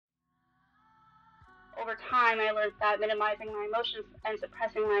over time, I learned that minimizing my emotions and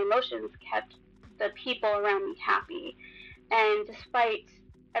suppressing my emotions kept the people around me happy. And despite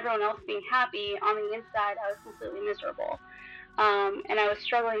everyone else being happy, on the inside, I was completely miserable. And I was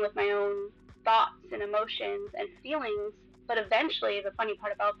struggling with my own thoughts and emotions and feelings. But eventually, the funny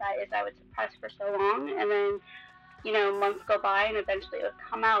part about that is I would suppress for so long, and then, months go by, and eventually it would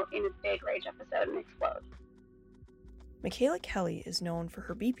come out in a big rage episode and explode. Michaela Kelly is known for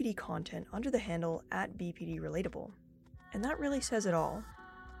her BPD content under the handle @BPDRelatable, and that really says it all.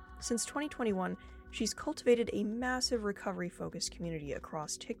 Since 2021, she's cultivated a massive recovery-focused community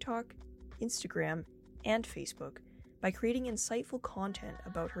across TikTok, Instagram, and Facebook by creating insightful content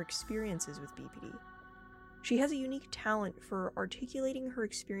about her experiences with BPD. She has a unique talent for articulating her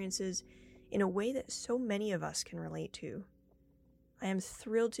experiences in a way that so many of us can relate to. I am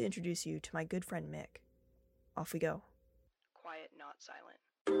thrilled to introduce you to my good friend Mick. Off we go. Quiet, not silent.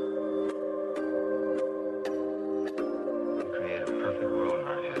 We create a perfect world in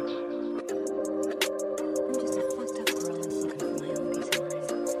our heads. I'm just a fucked up girl that's looking for my own peace of mind.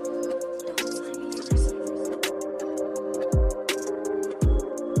 Don't mind me yours. What's his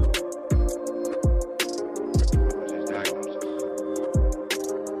diagnosis?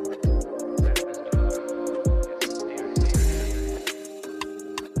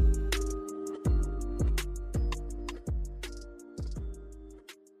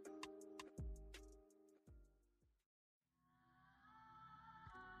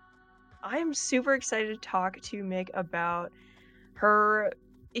 I'm super excited to talk to Mick about her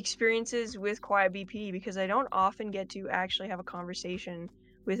experiences with quiet BPD because I don't often get to actually have a conversation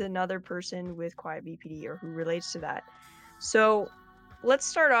with another person with quiet BPD or who relates to that. So let's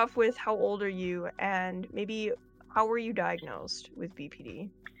start off with how old are you and maybe how were you diagnosed with BPD?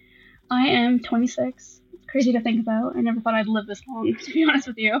 I am 26. It's crazy to think about. I never thought I'd live this long, to be honest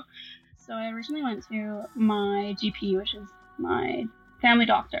with you. So I originally went to my GP, which is my family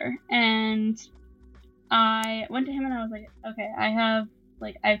doctor, and I went to him and I was like, okay,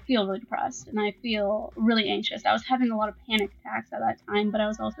 I feel really depressed and I feel really anxious. I was having a lot of panic attacks at that time, but I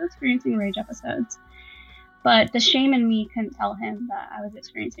was also experiencing rage episodes. But the shame in me couldn't tell him that I was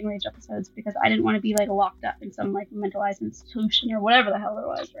experiencing rage episodes because I didn't want to be locked up in some mentalized institution or whatever the hell there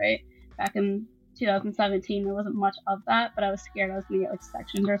was, right? Back in 2017, there wasn't much of that, but I was scared I was going to get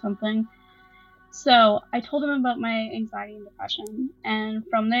sectioned or something. So I told him about my anxiety and depression, and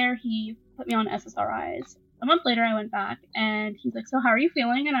from there he put me on SSRIs. A month later I went back, and he's like, so how are you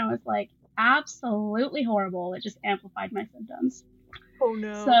feeling? And I was like, absolutely horrible. It just amplified my symptoms. Oh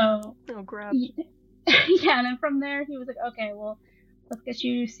no. So, oh crap. Yeah, and then from there he was like, okay, well, let's get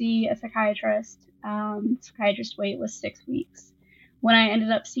you to see a psychiatrist. Psychiatrist wait was 6 weeks. When I ended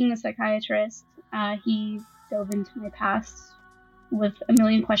up seeing the psychiatrist, he dove into my past with a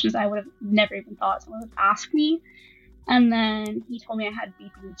million questions I would have never even thought someone would ask me. And then he told me I had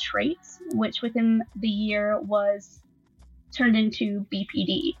BPD traits, which within the year was turned into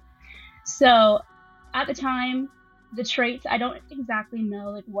BPD. So at the time, the traits, I don't exactly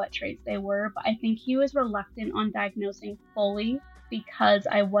know what traits they were, but I think he was reluctant on diagnosing fully because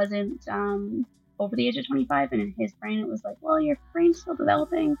I wasn't over the age of 25, and in his brain it was like, well, your brain's still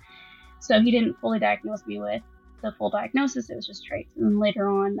developing. So he didn't fully diagnose me with the full diagnosis. It was just traits. And then later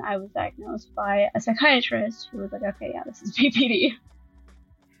on, I was diagnosed by a psychiatrist who was like, okay, yeah, this is BPD.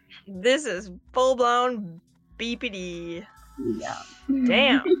 This is full-blown BPD. Yeah.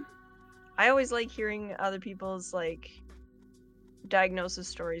 Damn. I always like hearing other people's diagnosis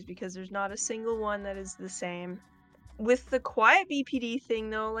stories because there's not a single one that is the same. With the quiet BPD thing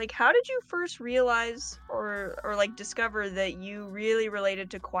though, how did you first realize or discover that you really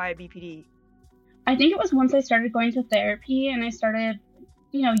related to quiet BPD? I think it was once I started going to therapy and I started,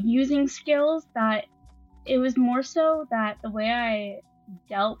 using skills that it was more so that the way I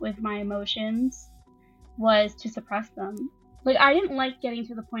dealt with my emotions was to suppress them. I didn't like getting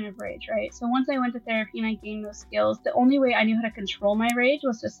to the point of rage, right? So once I went to therapy and I gained those skills, the only way I knew how to control my rage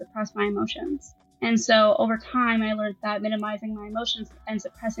was to suppress my emotions. And so over time, I learned that minimizing my emotions and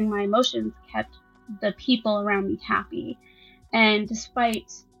suppressing my emotions kept the people around me happy. And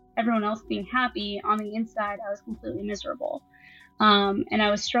despite everyone else being happy, on the inside, I was completely miserable. And I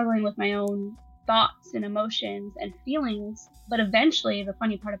was struggling with my own thoughts and emotions and feelings. But eventually, the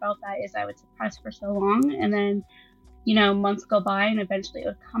funny part about that is I would suppress for so long, and then, months go by, and eventually it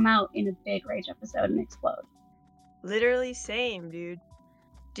would come out in a big rage episode and explode. Literally same, dude.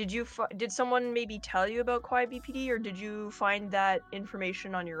 Did someone maybe tell you about quiet BPD, or did you find that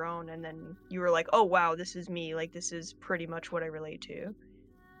information on your own and then you were like, oh wow, this is me, this is pretty much what I relate to?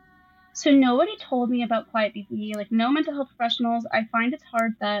 So nobody told me about quiet BPD, like no mental health professionals. I find it's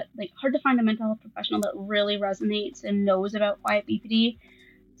hard to find a mental health professional that really resonates and knows about quiet BPD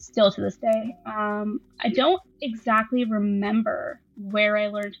still to this day. I don't exactly remember where I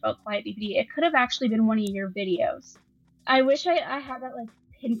learned about quiet BPD. It could have actually been one of your videos. I wish I had that like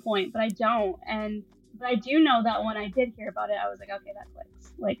pinpoint, but I don't. But I do know that when I did hear about it, I was like, okay, that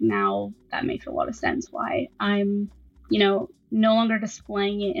clicks. Like now that makes a lot of sense why I'm, no longer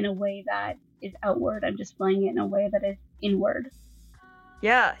displaying it in a way that is outward. I'm displaying it in a way that is inward.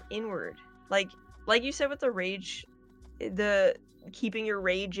 Yeah, inward. Like you said with the rage, the keeping your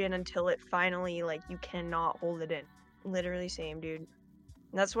rage in until it finally, like, you cannot hold it in. Literally same, dude. And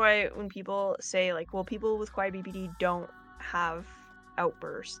that's why when people say, like, well, people with quiet BPD don't have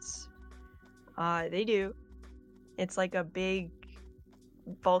outbursts. They do. It's like a big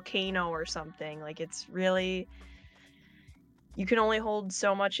volcano or something. Like, it's really, you can only hold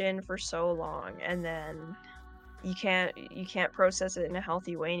so much in for so long, and then you can't process it in a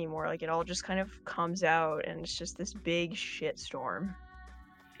healthy way anymore. Like, it all just kind of comes out, and it's just this big shit storm.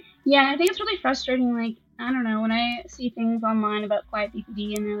 Yeah, I think it's really frustrating. Like, I don't know, when I see things online about quiet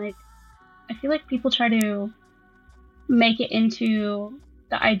BPD and they're like, I feel like people try to make it into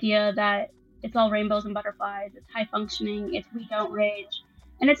the idea that it's all rainbows and butterflies, it's high functioning, it's we don't rage.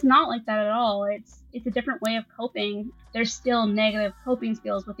 And it's not like that at all. It's a different way of coping. There's still negative coping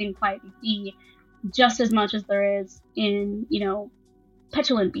skills within quiet BPD just as much as there is in,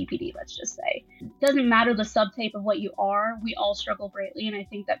 petulant BPD, let's just say. It doesn't matter the subtype of what you are, we all struggle greatly. And I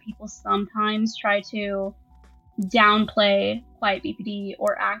think that people sometimes try to downplay quiet BPD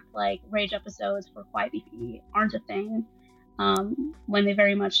or act like rage episodes for quiet BPD aren't a thing, when they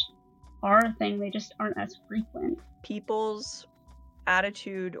very much are a thing. They just aren't as frequent. People's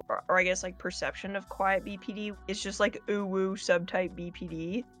attitude, or I guess like perception of quiet BPD is just like ooh woo subtype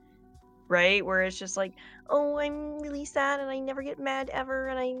BPD, right? Where it's just like, oh, I'm really sad and I never get mad ever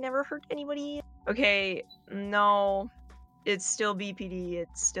and I never hurt anybody. Okay, no, it's still BPD. It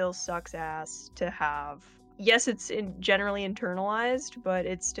still sucks ass to have. Yes, it's generally internalized, but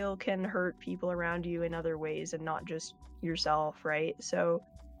it still can hurt people around you in other ways and not just yourself, right? So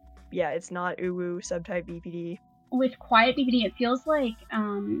yeah, it's not ooh woo subtype BPD. With quiet BPD, it feels like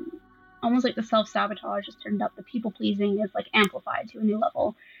almost like the self-sabotage is turned up. The people-pleasing is like amplified to a new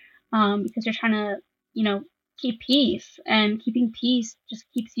level, because you're trying to, keep peace, and keeping peace just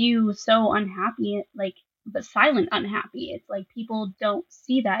keeps you so unhappy, like, but silent unhappy. It's like people don't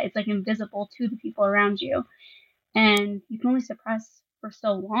see that. It's like invisible to the people around you, and you can only suppress for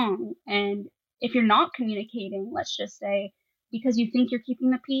so long. And if you're not communicating, let's just say, because you think you're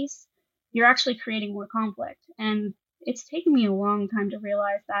keeping the peace, you're actually creating more conflict. And it's taken me a long time to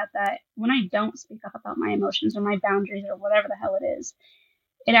realize that when I don't speak up about my emotions or my boundaries or whatever the hell it is,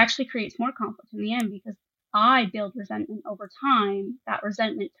 it actually creates more conflict in the end, because I build resentment over time. That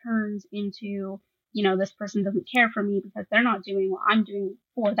resentment turns into, this person doesn't care for me because they're not doing what I'm doing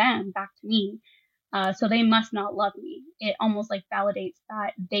for them back to me. So they must not love me. It almost like validates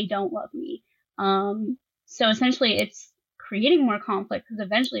that they don't love me. So essentially, it's creating more conflict because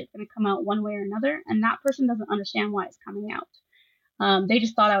eventually it's going to come out one way or another, and that person doesn't understand why it's coming out. They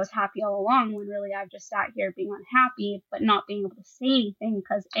just thought I was happy all along, when really I've just sat here being unhappy, but not being able to say anything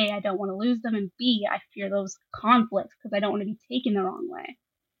because A, I don't want to lose them, and B, I fear those conflicts because I don't want to be taken the wrong way.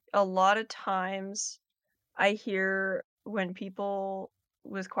 A lot of times I hear when people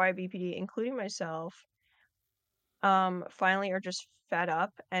with quiet BPD, including myself, finally are just fed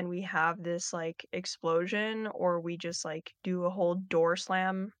up and we have this like explosion, or we just like do a whole door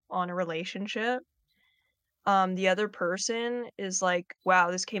slam on a relationship. The other person is like,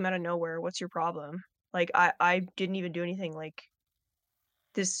 wow, this came out of nowhere. What's your problem? Like, I didn't even do anything. Like,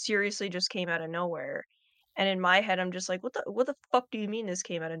 this seriously just came out of nowhere. And in my head, I'm just like, what the fuck do you mean this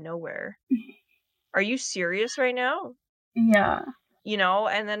came out of nowhere? Are you serious right now? Yeah.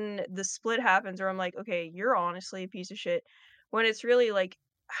 And then the split happens where I'm like, okay, you're honestly a piece of shit. When it's really like,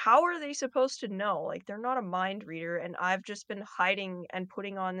 how are they supposed to know? Like, they're not a mind reader, and I've just been hiding and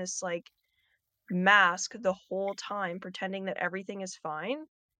putting on this like mask the whole time, pretending that everything is fine.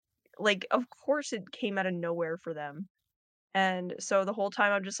 Like, of course it came out of nowhere for them. And so the whole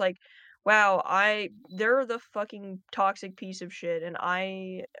time I'm just like, wow, they're the fucking toxic piece of shit, and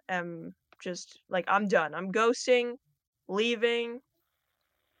I am just like, I'm done. I'm ghosting, leaving.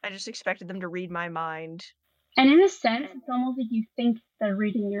 I just expected them to read my mind. And in a sense, it's almost like you think they're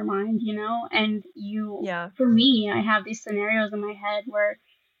reading your mind, and Yeah. for me, I have these scenarios in my head where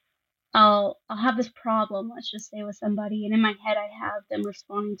I'll have this problem, let's just say, with somebody, and in my head I have them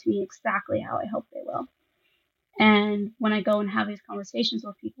responding to me exactly how I hope they will. And when I go and have these conversations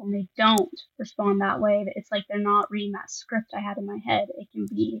with people and they don't respond that way, it's like they're not reading that script I had in my head. It can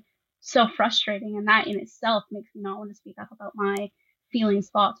be so frustrating. And that in itself makes me not want to speak up about my feelings,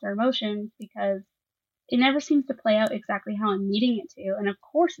 thoughts, or emotions because it never seems to play out exactly how I'm needing it to. And of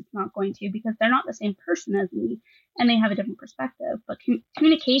course, it's not going to because they're not the same person as me and they have a different perspective. But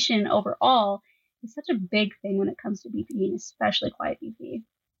communication overall is such a big thing when it comes to BPD and especially quiet BPD.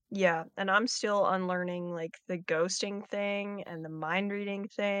 Yeah, and I'm still unlearning like the ghosting thing and the mind reading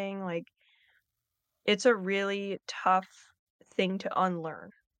thing. Like, it's a really tough thing to unlearn.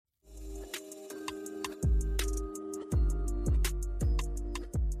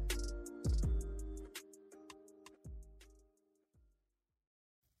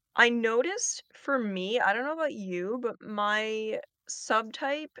 I noticed for me, I don't know about you, but my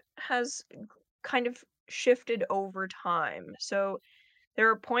subtype has kind of shifted over time. So there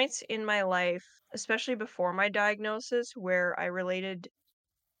are points in my life, especially before my diagnosis, where I related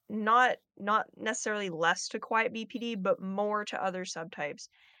not necessarily less to quiet BPD, but more to other subtypes.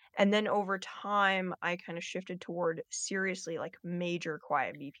 And then over time, I kind of shifted toward seriously like major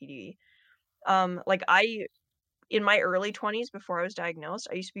quiet BPD. Like I in my early 20s before I was diagnosed,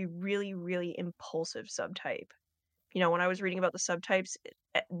 I used to be really, really impulsive subtype. When I was reading about the subtypes,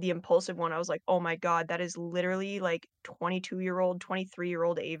 the impulsive one, I was like, "Oh my god, that is literally like 22-year-old,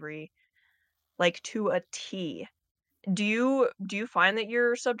 23-year-old Avery, like to a T." Do you find that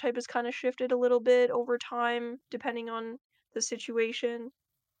your subtype has kind of shifted a little bit over time depending on the situation?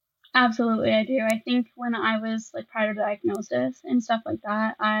 Absolutely, I do. I think when I was like prior to diagnosis and stuff like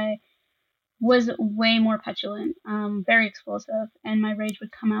that, I was way more petulant, very explosive, and my rage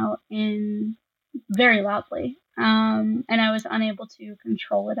would come out in very loudly. And I was unable to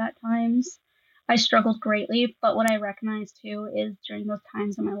control it at times. I struggled greatly, but what I recognized too is during those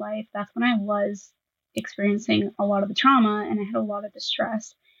times in my life, that's when I was experiencing a lot of the trauma and I had a lot of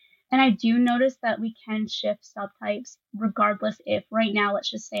distress. And I do notice that we can shift subtypes regardless if right now,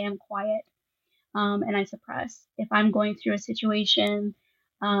 let's just say I'm quiet and I suppress. If I'm going through a situation,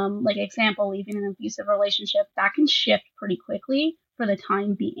 like example, leaving an abusive relationship, that can shift pretty quickly for the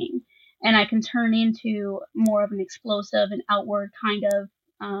time being. And I can turn into more of an explosive and outward kind of,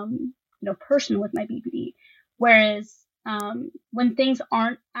 person with my BPD. Whereas when things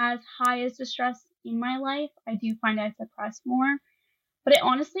aren't as high as distress in my life, I do find I suppress more. But it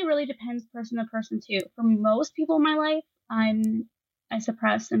honestly really depends person to person too. For most people in my life, I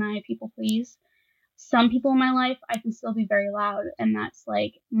suppress and I people please. Some people in my life, I can still be very loud, and that's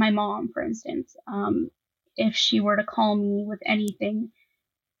like my mom, for instance. If she were to call me with anything,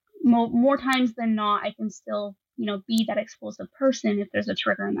 more times than not, I can still, be that explosive person if there's a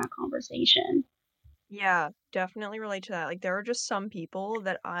trigger in that conversation. Yeah, definitely relate to that. Like there are just some people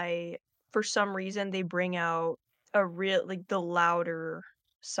that for some reason they bring out a real like the louder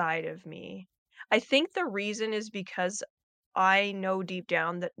side of me. I think the reason is because I know deep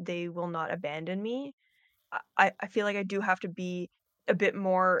down that they will not abandon me. I feel like I do have to be a bit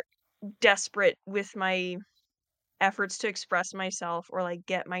more desperate with my efforts to express myself or like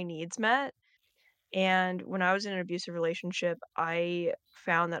get my needs met. And when I was in an abusive relationship, I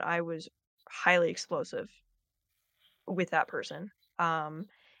found that I was highly explosive with that person.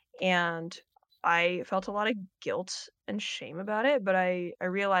 And I felt a lot of guilt and shame about it, but I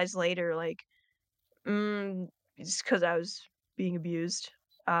realized later like it's because I was being abused.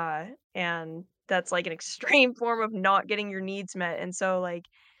 And that's like an extreme form of not getting your needs met. And so like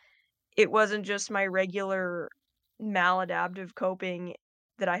it wasn't just my regular maladaptive coping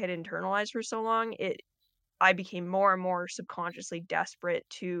that I had internalized for so long. I became more and more subconsciously desperate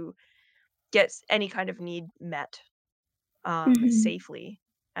to get any kind of need met Mm-hmm. safely.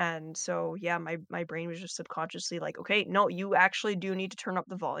 And so yeah, my brain was just subconsciously like, okay, no, you actually do need to turn up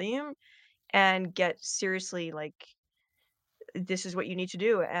the volume and get seriously like this is what you need to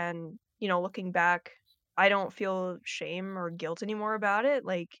do. And looking back, I don't feel shame or guilt anymore about it.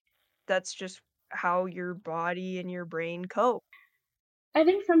 Like that's just how your body and your brain cope. I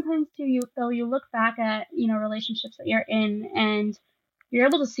think sometimes too, you look back at relationships that you're in, and you're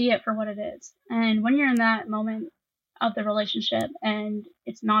able to see it for what it is. And when you're in that moment of the relationship and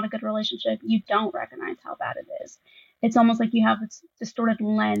it's not a good relationship, you don't recognize how bad it is. It's almost like you have this distorted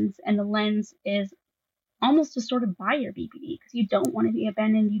lens, and the lens is almost distorted by your BPD because you don't want to be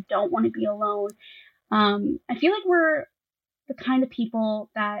abandoned, you don't want to be alone. I feel like we're the kind of people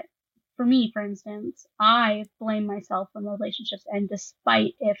that, for me, for instance, I blame myself when relationships end,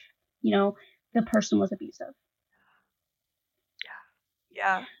 despite if you know the person was abusive.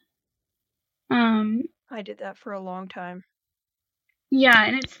 Yeah, Um, I did that for a long time. Yeah,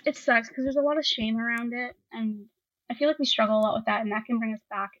 and it sucks because there's a lot of shame around it, and I feel like we struggle a lot with that, and that can bring us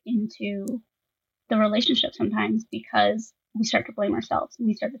back into the relationship sometimes because we start to blame ourselves and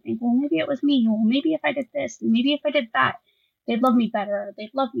we start to think, well, maybe it was me, well, maybe if I did this, maybe if I did that, they'd love me better,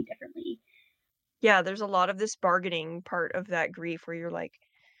 they'd love me differently. Yeah, there's a lot of this bargaining part of that grief where you're like,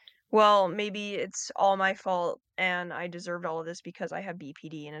 well, maybe it's all my fault and I deserved all of this because I have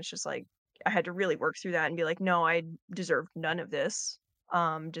BPD. And it's just like, I had to really work through that and be like, no, I deserved none of this,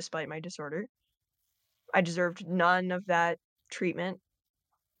 despite my disorder. I deserved none of that treatment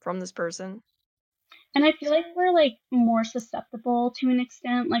from this person. And I feel like we're like more susceptible to an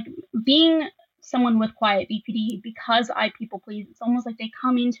extent, like being someone with quiet BPD because I people please. It's almost like they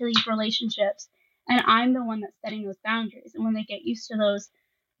come into these relationships, and I'm the one that's setting those boundaries. And when they get used to those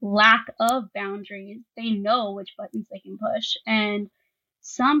lack of boundaries, they know which buttons they can push. And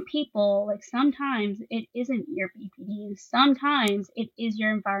some people, like sometimes it isn't your BPD, sometimes it is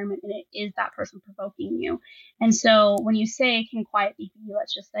your environment, and it is that person provoking you. And so when you say, can quiet BPD,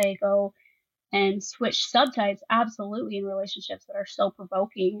 let's just say, go and switch subtypes, absolutely, in relationships that are so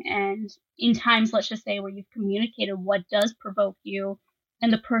provoking, and in times, let's just say, where you've communicated what does provoke you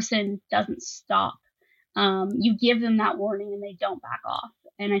and the person doesn't stop, you give them that warning and they don't back off.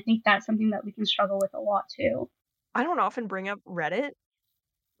 And I think that's something that we can struggle with a lot too. I don't often bring up Reddit,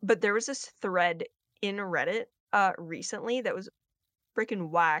 but there was this thread in Reddit recently that was freaking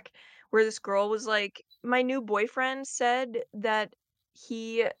whack, where this girl was like, my new boyfriend said that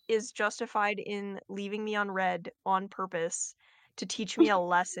he is justified in leaving me on red on purpose to teach me a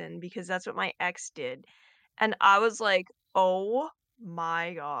lesson because that's what my ex did. And I was like, oh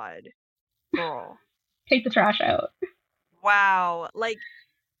my god, girl. Take the trash out. Wow. Like,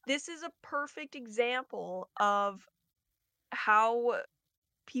 this is a perfect example of how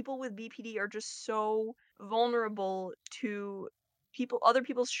people with BPD are just so vulnerable to other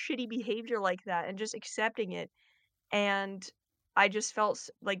people's shitty behavior like that and just accepting it. And I just felt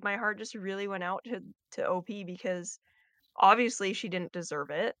like my heart just really went out to OP because obviously she didn't deserve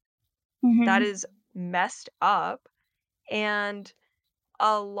it. That Mm-hmm. is messed up. And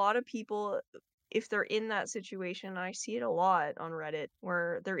a lot of people, if they're in that situation, I see it a lot on Reddit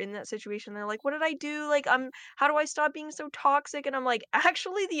where they're in that situation, they're like, what did I do? Like, how do I stop being so toxic? And I'm like,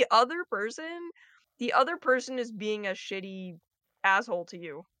 actually, the other person is being a shitty asshole to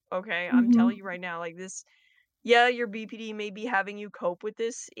you. Okay. I'm Mm-hmm. telling you right now, like this, yeah, your BPD may be having you cope with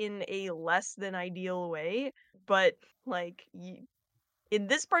this in a less than ideal way, but like, in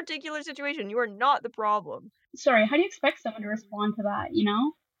this particular situation, you are not the problem. Sorry, how do you expect someone to respond to that, you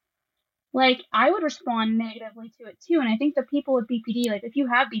know? Like, I would respond negatively to it too. And I think the people with BPD, like, if you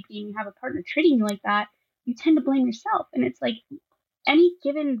have BPD and you have a partner treating you like that, you tend to blame yourself. And it's like any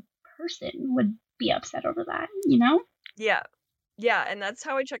given person would be upset over that, you know? Yeah. Yeah, and that's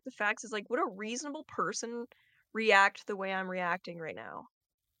how I check the facts is like, would a reasonable person react the way I'm reacting right now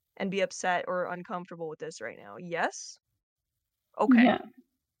and be upset or uncomfortable with this right now? Yes? Okay. Yeah.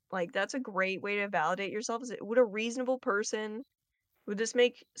 Like, that's a great way to validate yourself. Would a reasonable person, would this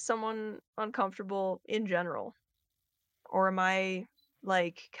make someone uncomfortable in general? Or am I,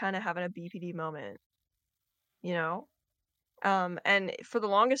 like, kind of having a BPD moment, you know? And for the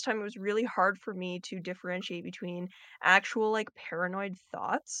longest time, it was really hard for me to differentiate between actual, like, paranoid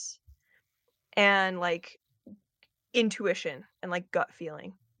thoughts and, like, intuition and like gut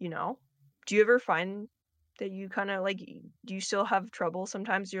feeling, you know? Do you ever find that you kind of like do you still have trouble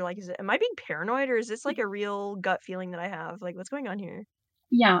sometimes you're like am I being paranoid or is this like a real gut feeling that I have? Like what's going on here?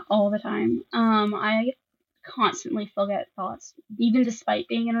 Yeah, all the time. I constantly forget thoughts. Even despite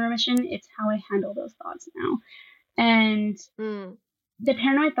being in remission, it's how I handle those thoughts now. And Mm. the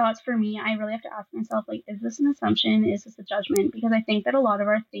paranoid thoughts for me, I really have to ask myself, like, is this an assumption? Is this a judgment? Because I think that a lot of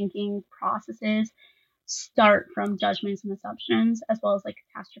our thinking processes start from judgments and assumptions, as well as like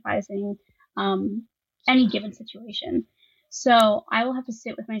catastrophizing any given situation. So I will have to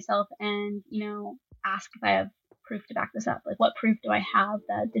sit with myself and, ask if I have proof to back this up. Like, what proof do I have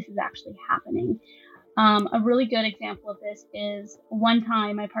that this is actually happening? A really good example of this is one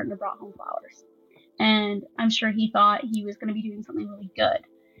time my partner brought home flowers, and I'm sure he thought he was going to be doing something really good.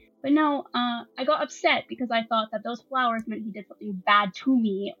 But no, I got upset because I thought that those flowers meant he did something bad to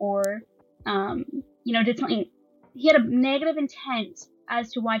me, or, did something. He had a negative intent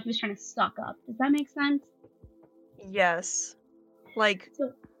as to why he was trying to suck up. Does that make sense? Yes. Like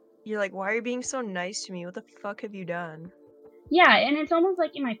So, you're like why are you being so nice to me? What the fuck have you done? yeah, and it's almost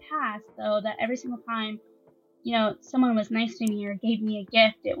like in my past, though, that every single time, someone was nice to me or gave me a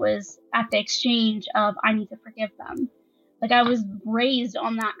gift, it was at the exchange of, I need to forgive them. Like, I was raised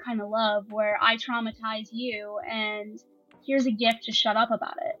on that kind of love where I traumatize you, and here's a gift, just shut up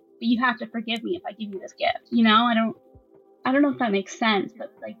about it. But you have to forgive me if I give you this gift. You know, I don't know if that makes sense,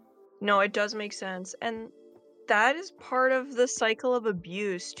 but like, No, it does make sense. And that is part of the cycle of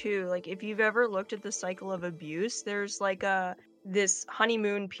abuse too. Like if you've ever looked at the cycle of abuse, there's like this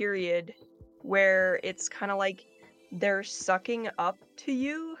honeymoon period where it's kind of like they're sucking up to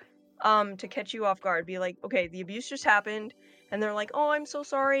you to catch you off guard. Be like, okay, the abuse just happened, and they're like, oh, I'm so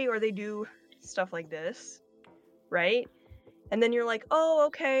sorry, or they do stuff like this, right? And then you're like, oh,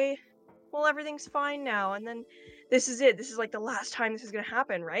 okay, well, everything's fine now, and then this is it. This is like the last time this is gonna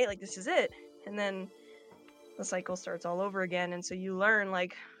happen, right? Like this is it. And then the cycle starts all over again, and so you learn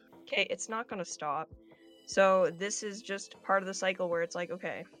like, okay, it's not gonna stop. So this is just part of the cycle where it's like,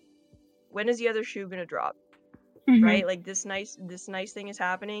 okay, when is the other shoe gonna drop? Right? Like this nice thing is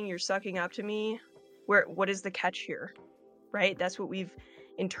happening, you're sucking up to me. What is the catch here? Right? That's what we've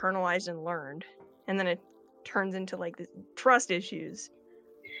internalized and learned. And then it turns into like the trust issues.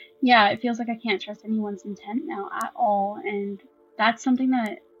 Yeah, it feels like I can't trust anyone's intent now at all. And that's something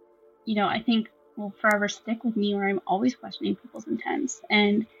that, you know, I think will forever stick with me, where I'm always questioning people's intents.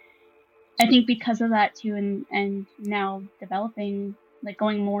 And I think because of that too, and now developing, like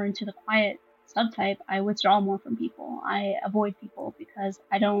going more into the quiet subtype, I withdraw more from people. I avoid people because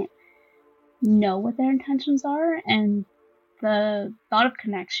I don't know what their intentions are, and the thought of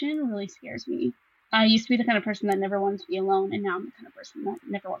connection really scares me. I used to be the kind of person that never wanted to be alone, and now I'm the kind of person that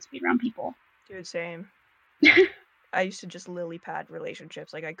never wants to be around people. Dude, same. I used to just lily pad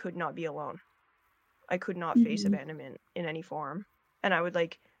relationships. Like I could not be alone. I could not face abandonment in any form. And I would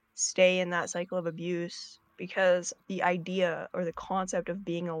like stay in that cycle of abuse because the idea or the concept of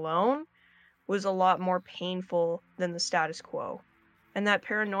being alone was a lot more painful than the status quo. And that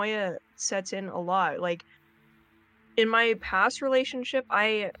paranoia sets in a lot. Like in my past relationship,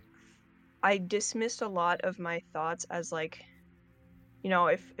 I dismissed a lot of my thoughts as like, you know,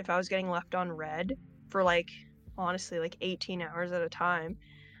 if I was getting left on red for like honestly like 18 hours at a time,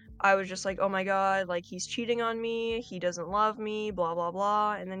 I was just like, oh my god, like he's cheating on me, he doesn't love me, blah blah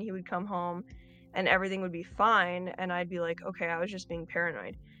blah. And then he would come home and everything would be fine, and I'd be like, okay, I was just being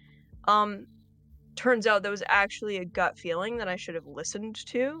paranoid. Turns out that was actually a gut feeling that I should have listened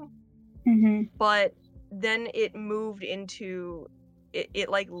to. But then it moved into it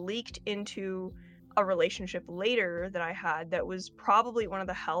like leaked into a relationship later that I had that was probably one of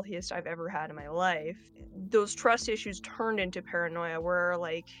the healthiest I've ever had in my life. Those trust issues turned into paranoia, where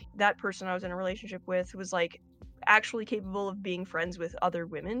like that person I was in a relationship with was like actually capable of being friends with other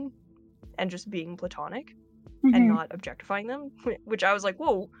women and just being platonic and not objectifying them, which I was like,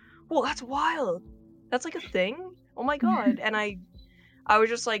 whoa, that's wild. That's like a thing? Oh my god. And I was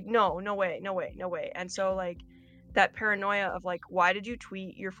just like, no way. And so like that paranoia of like, why did you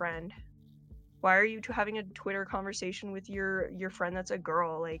tweet your friend? Why are you having a Twitter conversation with your friend that's a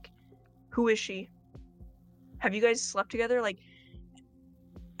girl? Like, who is she? Have you guys slept together? Like,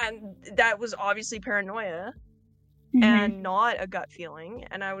 and that was obviously paranoia and not a gut feeling.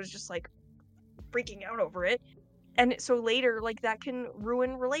 And I was just like freaking out over it. And so later, like that can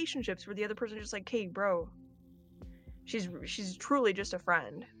ruin relationships where the other person is just like, hey, bro, she's truly just a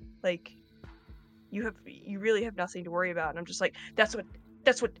friend. Like, you really have nothing to worry about. And I'm just like, that's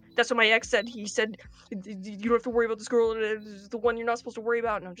what my ex said. He said, you don't have to worry about this girl. It's the one you're not supposed to worry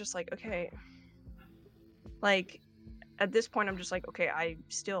about. And I'm just like, okay. Like, at this point, I'm just like, okay, I'm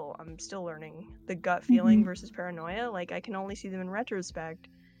still learning the gut feeling versus paranoia. Like, I can only see them in retrospect.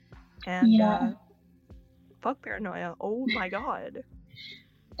 And, fuck paranoia. Oh my god.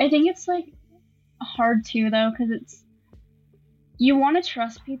 I think it's, like, hard, too, though, because it's, you want to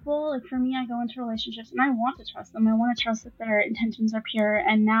trust people. Like, for me, I go into relationships and I want to trust them. I want to trust that their intentions are pure.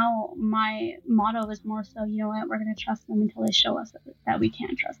 And now my motto is more so, you know what, we're going to trust them until they show us that we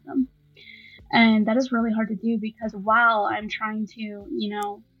can't trust them. And that is really hard to do, because while I'm trying to, you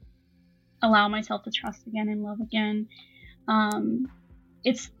know, allow myself to trust again and love again,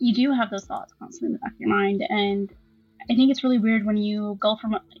 you do have those thoughts constantly in the back of your mind. And I think it's really weird when you go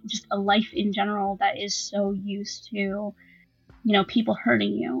from just a life in general that is so used to, you know, people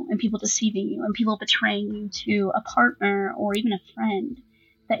hurting you and people deceiving you and people betraying you, to a partner or even a friend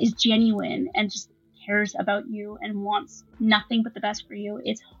that is genuine and just cares about you and wants nothing but the best for you.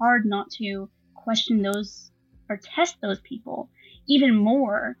 It's hard not to question those or test those people even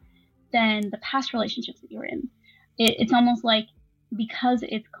more than the past relationships that you're in. It's almost like, because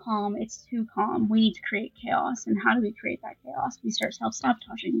it's calm, it's too calm, we need to create chaos. And how do we create that chaos? We start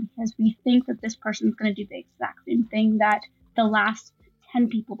self-sabotaging because we think that this person's going to do the exact same thing that the last 10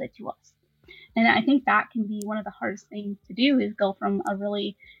 people did to us. And I think that can be one of the hardest things to do, is go from a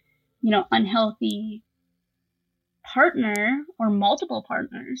really, you know, unhealthy partner or multiple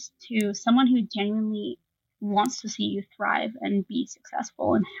partners to someone who genuinely wants to see you thrive and be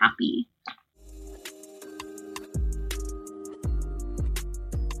successful and happy.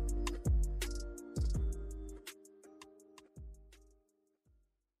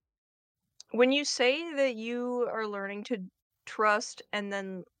 When you say that you are learning to trust and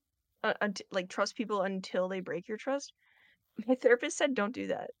then like trust people until they break your trust, my therapist said don't do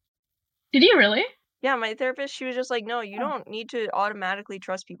that. Did you really? Yeah, my therapist, she was just like, no, you don't need to automatically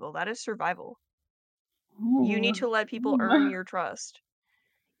trust people. That is survival. You need to let people earn your trust.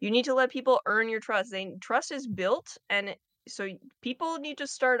 You need to let people earn your trust. Trust is built, and so people need to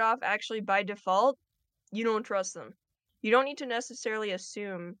start off actually by default. You don't trust them. You don't need to necessarily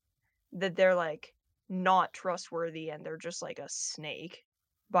assume that they're like not trustworthy and they're just like a snake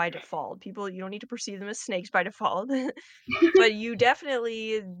by default. People, you don't need to perceive them as snakes by default. But you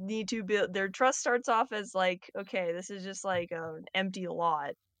definitely need to build their trust. Starts off as like, okay, this is just like an empty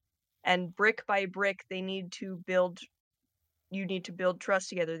lot, and brick by brick they need to build, you need to build trust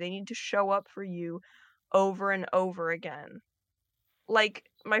together. They need to show up for you over and over again. Like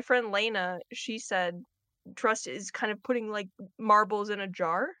my friend Lena, she said trust is kind of putting like marbles in a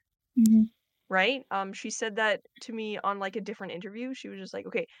jar. Mm-hmm. Right? She said that to me on like a different interview. She was just like,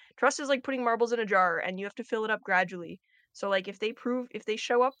 okay, trust is like putting marbles in a jar and you have to fill it up gradually. So like if they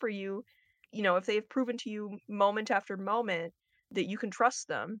show up for you, you know, if they've proven to you moment after moment that you can trust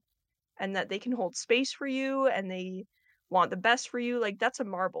them and that they can hold space for you and they want the best for you, like that's a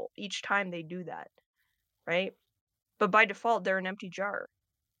marble each time they do that, right? But by default, they're an empty jar.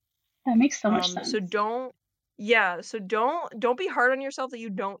 That makes so much sense. So don't be hard on yourself that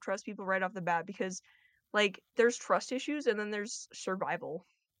you don't trust people right off the bat, because like there's trust issues and then there's survival.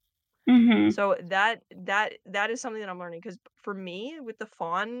 Mm-hmm. So that is something that I'm learning, because for me with the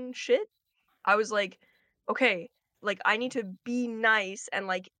fawn shit, I was like, okay, like I need to be nice and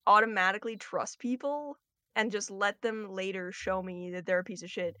like automatically trust people and just let them later show me that they're a piece of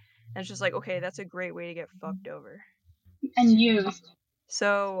shit. And it's just like, okay, that's a great way to get fucked over. And used.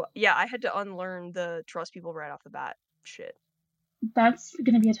 So yeah, I had to unlearn the trust people right off the bat shit. That's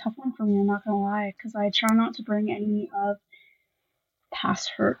going to be a tough one for me, I'm not going to lie, because I try not to bring any of past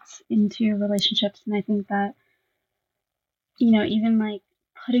hurts into relationships. And I think that, you know, even like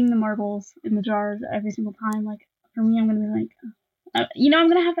putting the marbles in the jars every single time, like for me, I'm going to be like, you know, I'm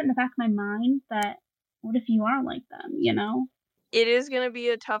going to have it in the back of my mind that what if you are like them, you know? It is going to be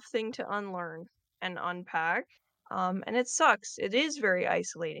a tough thing to unlearn and unpack. And it sucks. It is very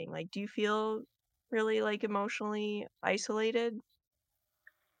isolating. Like, do you feel really like emotionally isolated?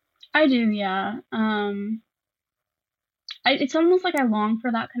 I do, yeah. It's almost like I long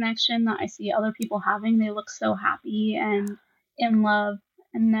for that connection that I see other people having. They look so happy and in love,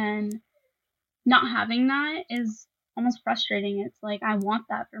 and then not having that is almost frustrating. It's like I want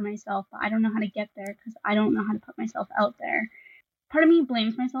that for myself, but I don't know how to get there because I don't know how to put myself out there. Part of me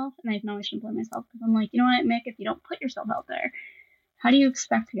blames myself, and I know I shouldn't blame myself because I'm like, you know what, Mick, if you don't put yourself out there, how do you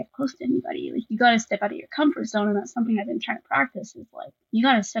expect to get close to anybody? Like, you got to step out of your comfort zone, and that's something I've been trying to practice. Is like, you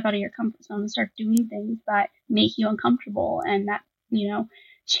got to step out of your comfort zone and start doing things that make you uncomfortable and that, you know,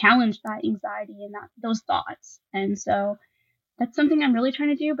 challenge that anxiety and that those thoughts. And so that's something I'm really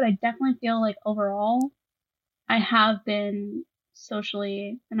trying to do. But I definitely feel like overall, I have been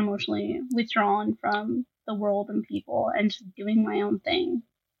socially and emotionally withdrawn from the world and people and just doing my own thing.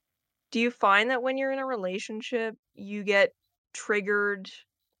 Do you find that when you're in a relationship, you get triggered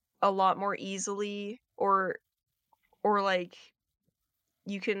a lot more easily, or like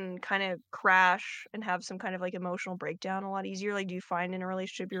you can kind of crash and have some kind of like emotional breakdown a lot easier? Like, do you find in a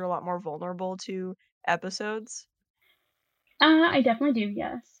relationship you're a lot more vulnerable to episodes? I definitely do,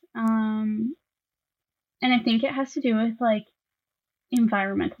 yes. And I think it has to do with like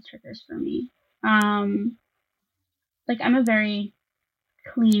environmental triggers for me. Like I'm a very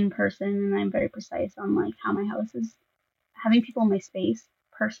clean person and I'm very precise on like how my house is. Having people in my space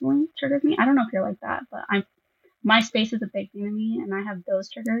personally triggers me. I don't know if you're like that, but my space is a big thing to me and I have those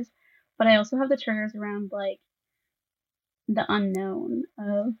triggers. But I also have the triggers around like the unknown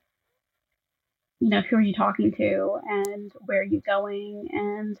of, you know, who are you talking to and where are you going.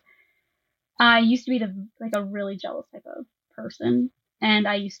 And I used to be like a really jealous type of person, and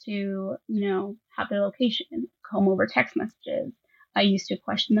I used to, you know, have their location, come over text messages. I used to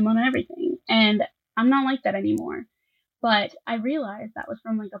question them on everything, and I'm not like that anymore. But I realized that was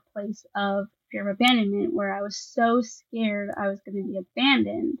from like a place of fear of abandonment, where I was so scared I was going to be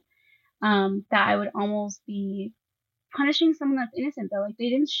abandoned, that I would almost be punishing someone that's innocent. Though, like they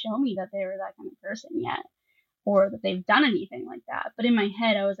didn't show me that they were that kind of person yet, or that they've done anything like that. But in my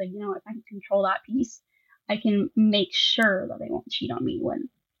head, I was like, you know, if I can control that piece, I can make sure that they won't cheat on me when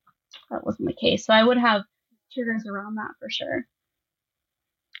that wasn't the case. So I would have triggers around that for sure.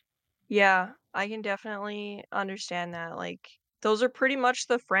 Yeah, I can definitely understand that. Like, those are pretty much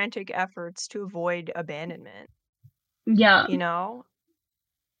the frantic efforts to avoid abandonment, Yeah. you know?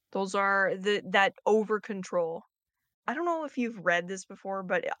 Those are that over control. I don't know if you've read this before,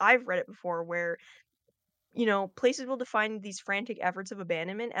 but I've read it before where, places will define these frantic efforts of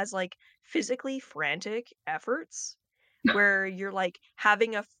abandonment as like physically frantic efforts where you're like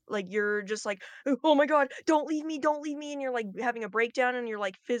having like you're just like, oh my god, don't leave me, and you're like having a breakdown and you're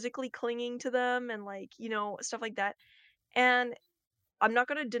like physically clinging to them and like, stuff like that. And I'm not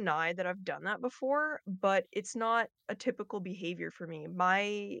going to deny that I've done that before, but it's not a typical behavior for me.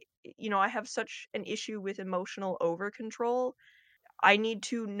 I have such an issue with emotional over control. I need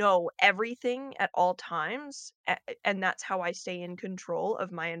to know everything at all times, and that's how I stay in control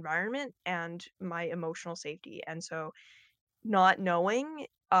of my environment and my emotional safety. And so not knowing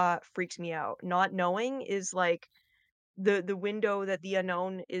freaks me out. Not knowing is like the window that the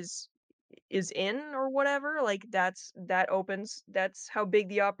unknown is in or whatever. Like that's how big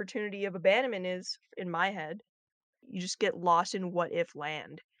the opportunity of abandonment is in my head. You just get lost in what if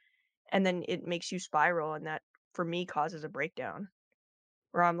land, and then it makes you spiral, and that for me causes a breakdown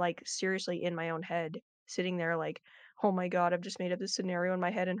where I'm like seriously in my own head, sitting there like, oh my god, I've just made up this scenario in my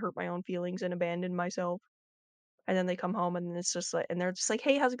head and hurt my own feelings and abandoned myself. And then they come home and it's just like, and they're just like,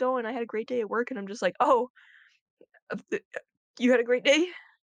 hey, how's it going? I had a great day at work. And I'm just like, oh, you had a great day?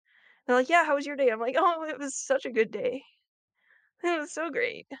 They're like, yeah, how was your day? I'm like, oh, it was such a good day. It was so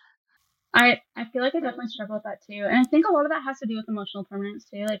great. I feel like I definitely struggle with that too. And I think a lot of that has to do with emotional permanence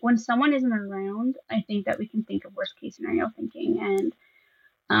too. Like when someone isn't around, I think that we can think of worst case scenario thinking and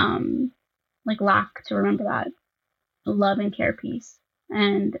like lack to remember that love and care piece.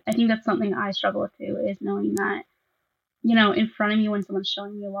 And I think that's something I struggle with too, is knowing that, in front of me when someone's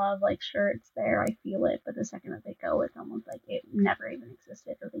showing me love, like sure it's there, I feel it, but the second that they go, it's almost like it never even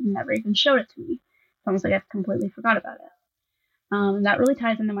existed or they never even showed it to me. It's almost like I've completely forgot about it. And that really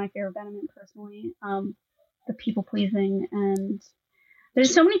ties into my fear of abandonment personally. The people pleasing, and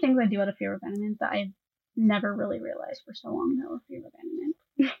there's so many things I do out of fear of abandonment that I never really realized for so long that were fear of abandonment.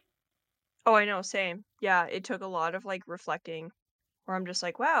 Oh, I know, same. Yeah, it took a lot of like reflecting where I'm just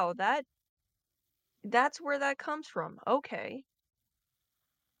like, wow, that's where that comes from. Okay.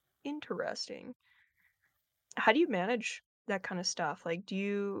 Interesting. How do you manage that kind of stuff? Like, do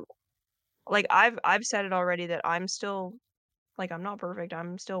you like I've said it already that I'm still like I'm not perfect.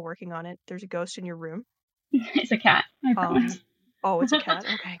 I'm still working on it. There's a ghost in your room. It's a cat, I promise. Oh, it's a cat.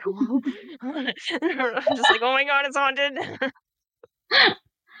 Okay, cool. I'm just like, oh my god, it's haunted.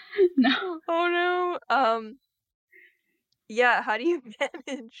 No. Oh no. Yeah, how do you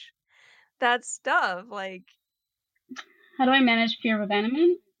manage that stuff? Like How do I manage fear of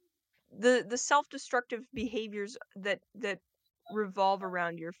abandonment? the self-destructive behaviors that revolve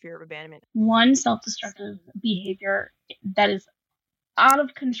around your fear of abandonment. One self-destructive behavior that is out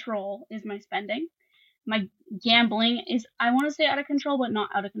of control is my spending. My gambling is, I want to say out of control, but not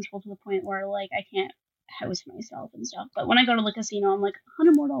out of control to the point where like I can't house myself and stuff. But when I go to the casino, I'm like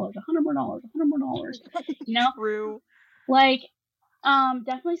 $100 more, $100 more, $100 more dollars. True. Like,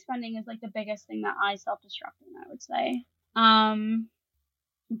 definitely spending is like the biggest thing that I self-destruct in, I would say.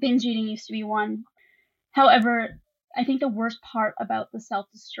 Binge eating used to be one. However, I think the worst part about the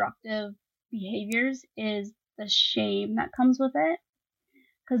self-destructive behaviors is the shame that comes with it.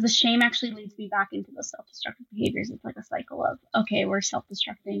 Because the shame actually leads me back into the self-destructive behaviors. It's like a cycle of, okay, we're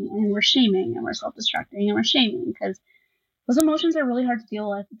self-destructing and we're shaming and we're self-destructing and we're shaming, because those emotions are really hard to deal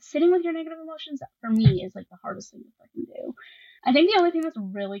with. Sitting with your negative emotions, for me, is like the hardest thing to fucking do. I think the only thing that's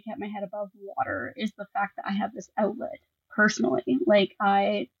really kept my head above water is the fact that I have this outlet personally. Like,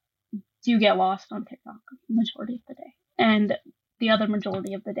 I do get lost on TikTok the majority of the day. And the other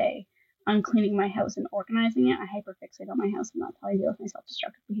majority of the day, I'm cleaning my house and organizing it. I hyperfixate on my house, and that's how I deal with my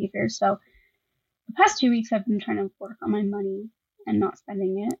self-destructive behaviors. So the past 2 weeks, I've been trying to work on my money and not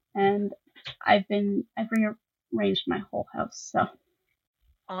spending it. And I've rearranged my whole house. So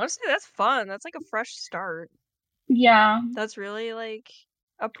Honestly, that's fun. That's like a fresh start. yeah. That's really like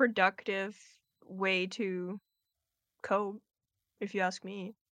a productive way to cope, if you ask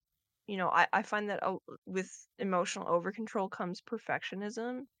me. I find that with emotional over control comes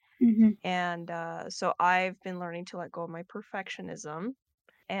perfectionism. Mm-hmm. And so I've been learning to let go of my perfectionism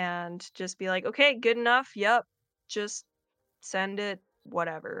and just be like, okay, good enough. Yep. Just send it,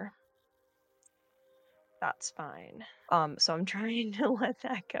 whatever. That's fine. So I'm trying to let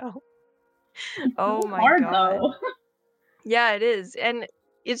that go. Oh It's my hard god. though. Yeah, it is. And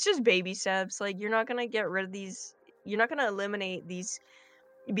it's just baby steps. Like, you're not gonna get rid of these, you're not gonna eliminate these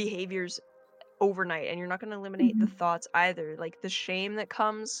behaviors overnight, and you're not gonna eliminate the thoughts either. Like, the shame that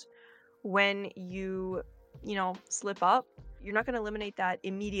comes when you slip up, you're not gonna eliminate that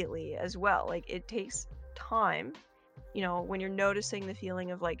immediately as well. Like, it takes time, when you're noticing the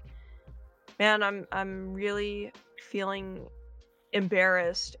feeling of like, man, I'm really feeling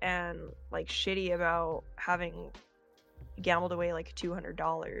embarrassed and like shitty about having gambled away like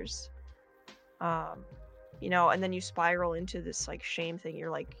 $200, and then you spiral into this like shame thing. You're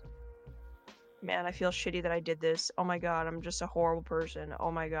like, man, I feel shitty that I did this. Oh my god, I'm just a horrible person.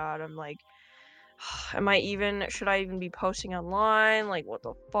 Oh my god, I'm like, should I even be posting online? Like, what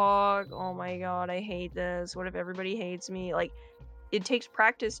the fuck? Oh my god, I hate this. What if everybody hates me? Like, it takes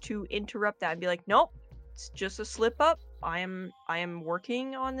practice to interrupt that and be like, nope, it's just a slip up. I am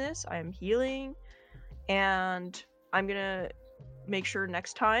working on this. I am healing, and I'm gonna make sure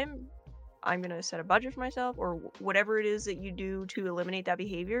next time I'm gonna set a budget for myself, or whatever it is that you do to eliminate that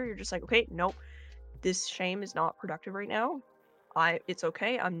behavior. You're just like, okay, nope, this shame is not productive right now. It's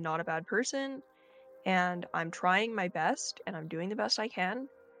okay. I'm not a bad person, and I'm trying my best, and I'm doing the best I can,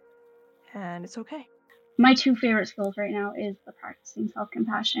 and it's okay. My two favorite skills right now is the practicing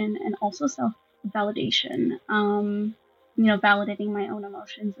self-compassion and also self-validation. Validating my own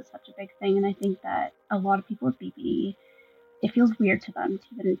emotions is such a big thing, and I think that a lot of people with BPD, it feels weird to them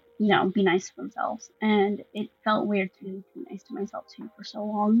to even, be nice to themselves. And it felt weird to be nice to myself too for so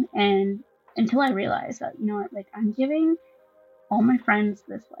long. And until I realized that, like, I'm giving all my friends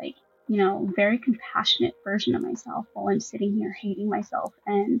this, like, very compassionate version of myself while I'm sitting here hating myself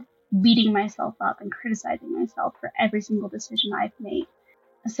and beating myself up and criticizing myself for every single decision I've made.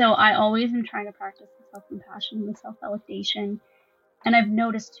 So I always am trying to practice the self-compassion and the self-validation. And I've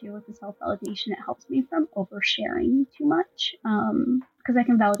noticed too with the self-validation, it helps me from oversharing too much, because I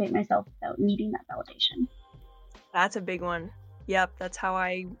can validate myself without needing that validation. That's a big one. Yep, that's how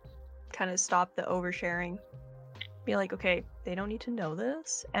I kind of stop the oversharing. Be like, okay, they don't need to know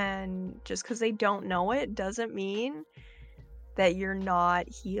this, and just because they don't know it doesn't mean that you're not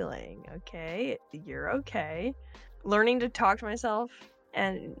healing, okay? You're okay. Learning to talk to myself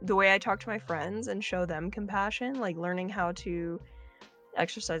and the way I talk to my friends and show them compassion, like learning how to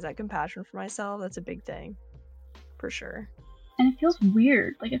exercise that compassion for myself, that's a big thing, for sure. And it feels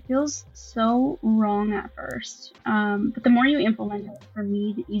weird. Like, it feels so wrong at first. But the more you implement it, for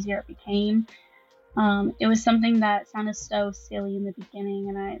me, the easier it became. It was something that sounded so silly in the beginning,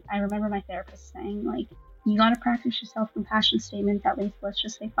 and I remember my therapist saying, like, you gotta practice your self-compassion statements at least, let's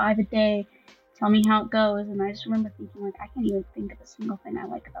just say 5 a day. Tell me how it goes. And I just remember thinking, like, I can't even think of a single thing I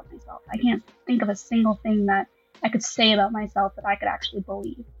like about myself. I can't think of a single thing that I could say about myself that I could actually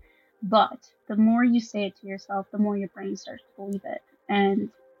believe. But the more you say it to yourself, the more your brain starts to believe it. And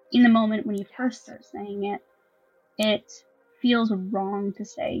in the moment when you first start saying it, it feels wrong to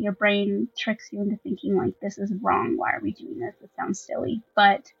say. Your brain tricks you into thinking, like, this is wrong. Why are we doing this? It sounds silly.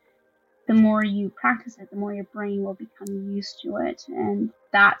 But the more you practice it, the more your brain will become used to it. And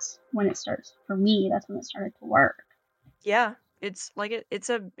that's when it starts, for me, that's when it started to work. Yeah, it's like it's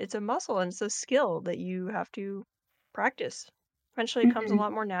a muscle, and it's a skill that you have to practice. Eventually it comes a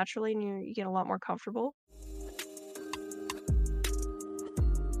lot more naturally, and you get a lot more comfortable.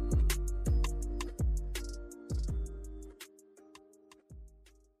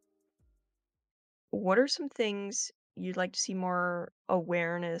 What are some things you'd like to see more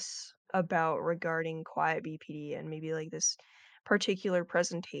awareness about regarding quiet BPD and maybe like this particular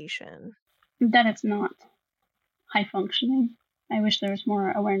presentation? That it's not high functioning. I wish there was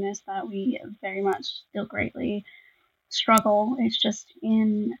more awareness that we very much still greatly struggle. It's just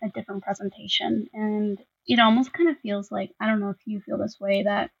in a different presentation. And it almost kind of feels like, I don't know if you feel this way,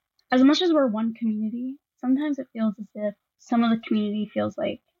 that as much as we're one community, sometimes it feels as if some of the community feels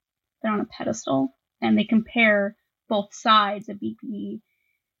like they're on a pedestal and they compare both sides of BPD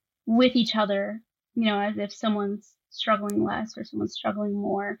with each other, as if someone's struggling less or someone's struggling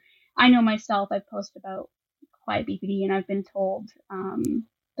more. I know myself, I've posted about quiet BPD and I've been told,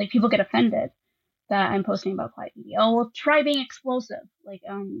 like, people get offended that I'm posting about quiet BPD. Oh, well, try being explosive. Like,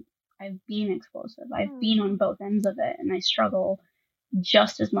 I've been explosive. I've been on both ends of it, and I struggle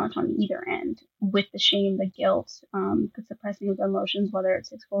just as much on either end with the shame, the guilt, the suppressing of the emotions, whether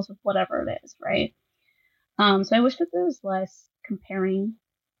it's explosive, whatever it is, right? So I wish that there was less comparing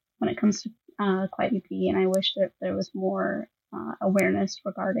when it comes to quiet BPD, and I wish that there was more awareness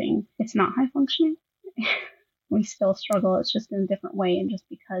regarding it's not high functioning. We still struggle. It's just in a different way, and just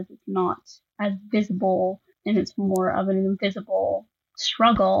because it's not as visible and it's more of an invisible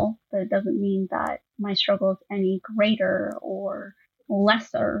struggle, that it doesn't mean that my struggle is any greater or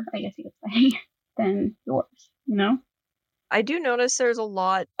lesser, I guess you could say, than yours, you know? I do notice there's a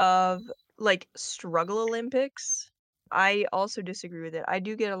lot of like struggle Olympics. I also disagree with it. I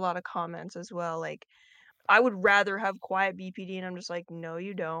do get a lot of comments as well. Like, I would rather have quiet BPD, and I'm just like, no,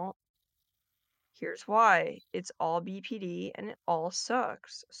 you don't. Here's why. It's all BPD and it all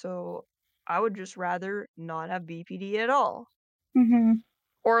sucks. So I would just rather not have BPD at all. Mm-hmm.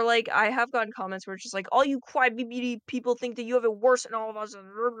 Or like I have gotten comments where it's just like, all you quiet BPD people think that you have it worse than all of us, and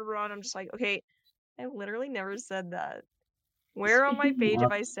I'm just like, okay, I literally never said that. Where on my Speaking page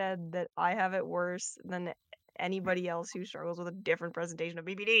have of, I said that I have it worse than anybody else who struggles with a different presentation of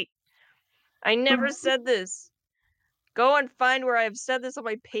BPD? I never said this. Go and find where I have said this on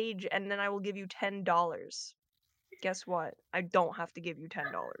my page, and then I will give you $10. Guess what? I don't have to give you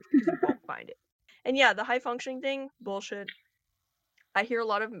 $10 because you won't find it. And yeah, the high functioning thing, bullshit. I hear a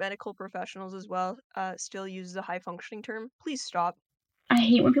lot of medical professionals as well still use the high functioning term. Please stop. I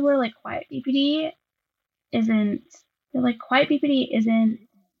hate when people are like, quiet BPD isn't, they're like, quiet BPD isn't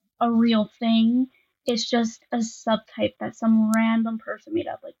a real thing. It's just a subtype that some random person made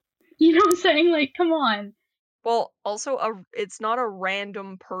up. Like, you know what I'm saying? Like, come on. Well, also, it's not a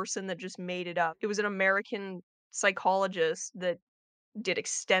random person that just made it up. It was an American psychologist that did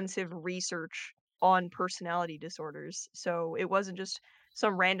extensive research on personality disorders. So it wasn't just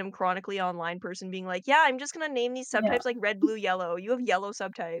some random chronically online person being like, yeah, I'm just going to name these Yeah. subtypes like red, blue, yellow. You have yellow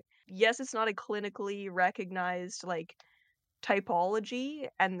subtype. Yes, it's not a clinically recognized like typology,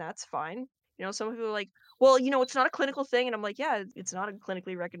 and that's fine. You know, some people are like, well, you know, it's not a clinical thing. And I'm like, yeah, it's not a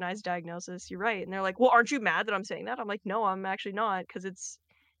clinically recognized diagnosis. You're right. And they're like, well, aren't you mad that I'm saying that? I'm like, no, I'm actually not, because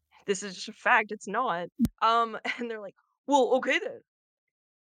this is just a fact. It's not. And they're like, well, okay then.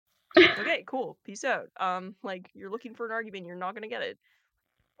 Okay, cool. Peace out. Like, you're looking for an argument, you're not gonna get it.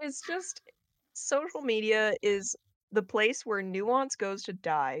 It's just, social media is the place where nuance goes to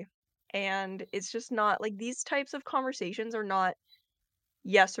die. And it's just not, like, these types of conversations are not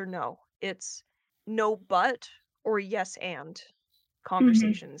yes or no. It's no but or yes and Mm-hmm.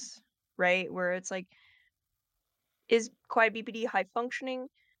 conversations, right? Where it's like, is quiet BPD high functioning?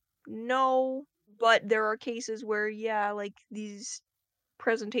 No, but there are cases where, yeah, like, these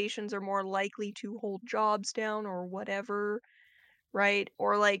presentations are more likely to hold jobs down or whatever, right?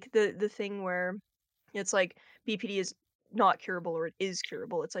 Or like the thing where it's like BPD is not curable or it is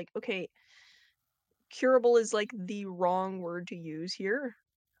curable. It's like, okay, curable is like the wrong word to use here.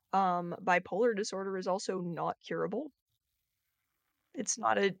 Bipolar disorder is also not curable. It's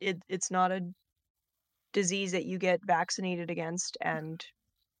not a disease that you get vaccinated against and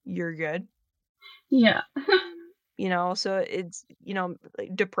you're good. Yeah. You know, so it's, you know,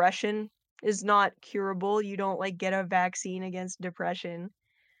 like, depression is not curable. You don't like get a vaccine against depression.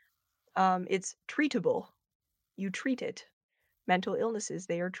 It's treatable. You treat it. Mental illnesses,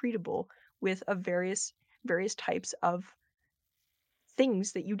 they are treatable with a various types of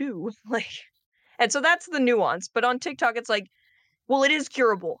things that you do. Like, and so that's the nuance. But on TikTok, it's like, well, it is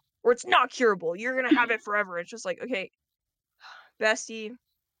curable or it's not curable. You're gonna have it forever. It's just like, okay, bestie.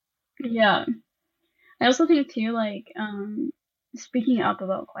 Yeah. I also think too, like, speaking up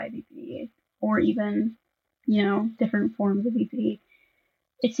about quiet BPD or even, you know, different forms of BPD,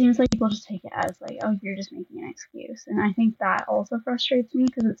 it seems like people just take it as like, oh, you're just making an excuse. And I think that also frustrates me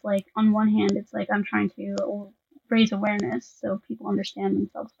because it's like, on one hand, it's like I'm trying to raise awareness so people understand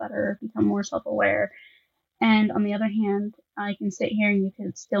themselves better, become more self aware. And on the other hand, I can sit here and you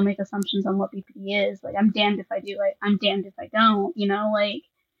could still make assumptions on what BPD is. Like, I'm damned if I do, like, I'm damned if I don't, you know, like,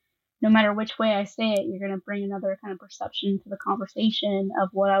 no matter which way I say it, you're going to bring another kind of perception to the conversation of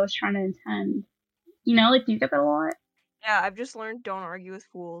what I was trying to intend. You know, like, do you get that a lot? Yeah, I've just learned don't argue with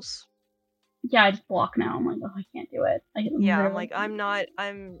fools. Yeah, I just block now. I'm like, oh, I can't do it. I Yeah, I'm literally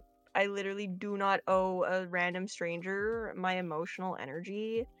like, I literally do not owe a random stranger my emotional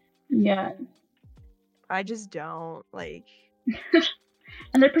energy. yeah. I just don't, like.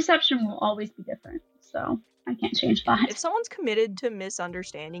 And their perception will always be different, so I can't change that. If someone's committed to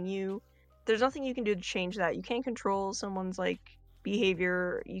misunderstanding you, there's nothing you can do to change that. You can't control someone's, like,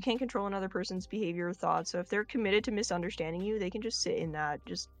 behavior. You can't control another person's behavior or thoughts. So if they're committed to misunderstanding you, they can just sit in that.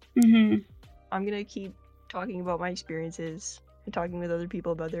 Just, I'm gonna keep talking about my experiences and talking with other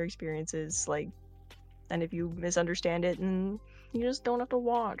people about their experiences, like, and if you misunderstand it, then you just don't have to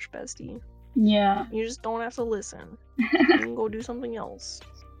watch, bestie. Yeah. You just don't have to listen. You can go do something else.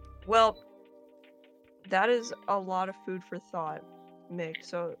 Well, that is a lot of food for thought, Mick.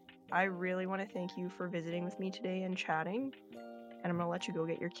 So I really want to thank you for visiting with me today and chatting. And I'm going to let you go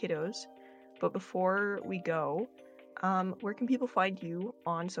get your kiddos. But before we go, where can people find you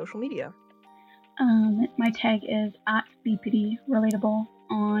on social media? My tag is at BPD Relatable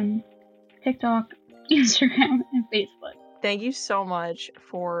on TikTok, Instagram, and Facebook. Thank you so much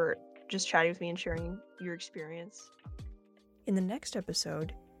for just chatting with me and sharing your experience. In the next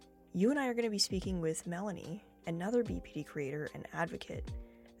episode, you and I are going to be speaking with Melanie, another BPD creator and advocate,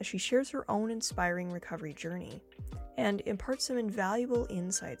 as she shares her own inspiring recovery journey and imparts some invaluable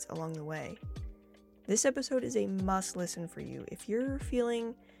insights along the way. This episode is a must listen for you if you're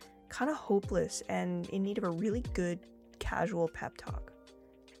feeling kind of hopeless and in need of a really good casual pep talk.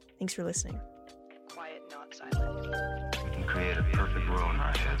 Thanks for listening. Quiet, not silent. We can create a perfect world in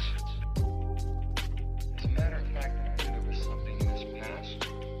our heads.